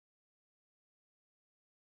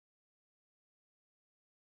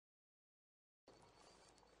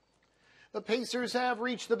The Pacers have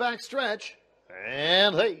reached the backstretch,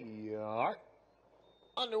 and they are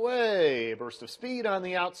underway. A burst of speed on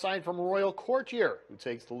the outside from Royal Courtier, who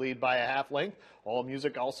takes the lead by a half length. All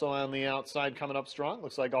Music also on the outside coming up strong.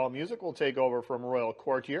 Looks like All Music will take over from Royal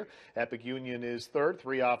Courtier. Epic Union is third,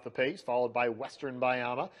 3 off the pace, followed by Western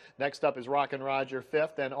Bayama. Next up is Rockin' Roger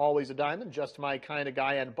fifth, then Always a Diamond, Just My Kind of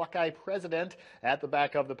Guy, and Buckeye President at the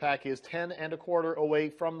back of the pack is 10 1/4 away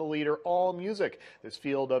from the leader, All Music. This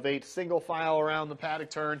field of 8 single file around the paddock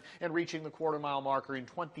turn and reaching the quarter-mile marker in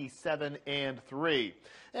 27 3.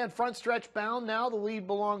 And front stretch bound now, the lead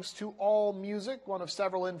belongs to All Music, one of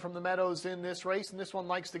several in from the Meadows in this race, and this one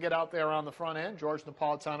likes to get out there on the front end. George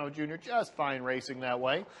Napolitano Jr. just fine racing that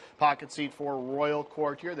way. Pocket seat for Royal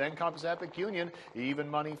Courtier, then comes Epic Union, even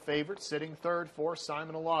money favorite, sitting third for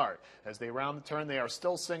Simon Allard. As they round the turn, they are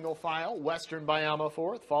still single file. Western Bayama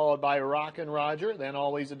fourth, followed by Rockin' Roger, then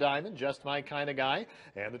Always a Diamond, Just My Kind of Guy,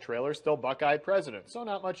 and the trailer still Buckeye President. So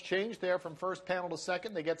not much change there from first panel to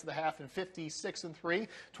second. They get to the half in 56 3.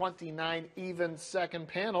 29 even second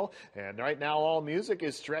panel, and right now All Music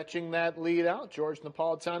is stretching that lead out. George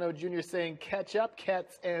Napolitano Jr. saying catch up,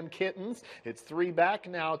 cats and kittens. It's 3 back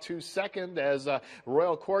now to second as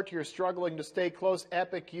Royal Courtier struggling to stay close.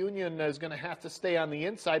 Epic Union is going to have to stay on the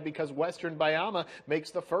inside because Western Bayama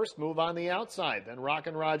makes the first move on the outside. Then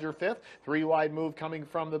Rockin' Roger fifth, 3 wide move coming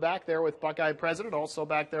from the back there with Buckeye President. Also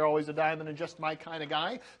back there, Always a Diamond and Just My Kind of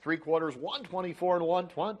Guy. 3/4, 124 and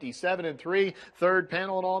 127 3. Third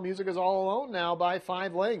panel and All Music is all alone now by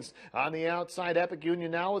 5 lengths. On the outside, Epic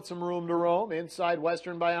Union now with some room to roam. Inside,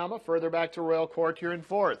 Western Bayama, further back to Royal Courtier in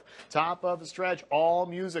fourth. Top of the stretch, All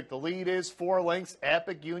Music. The lead is 4 lengths.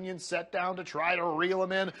 Epic Union set down to try to reel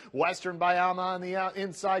him in. Western Bayama on the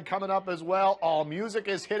inside coming up as well. All Music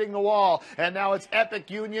is hitting the wall. And now it's Epic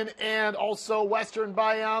Union and also Western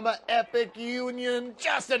Bayama. Epic Union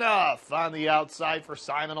just enough on the outside for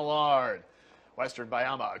Simon Allard. Western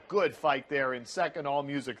Bayama, a good fight there in second, All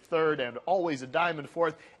Music third, and Always a Diamond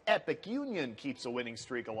fourth. Epic Union keeps a winning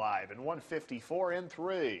streak alive in 154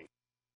 3.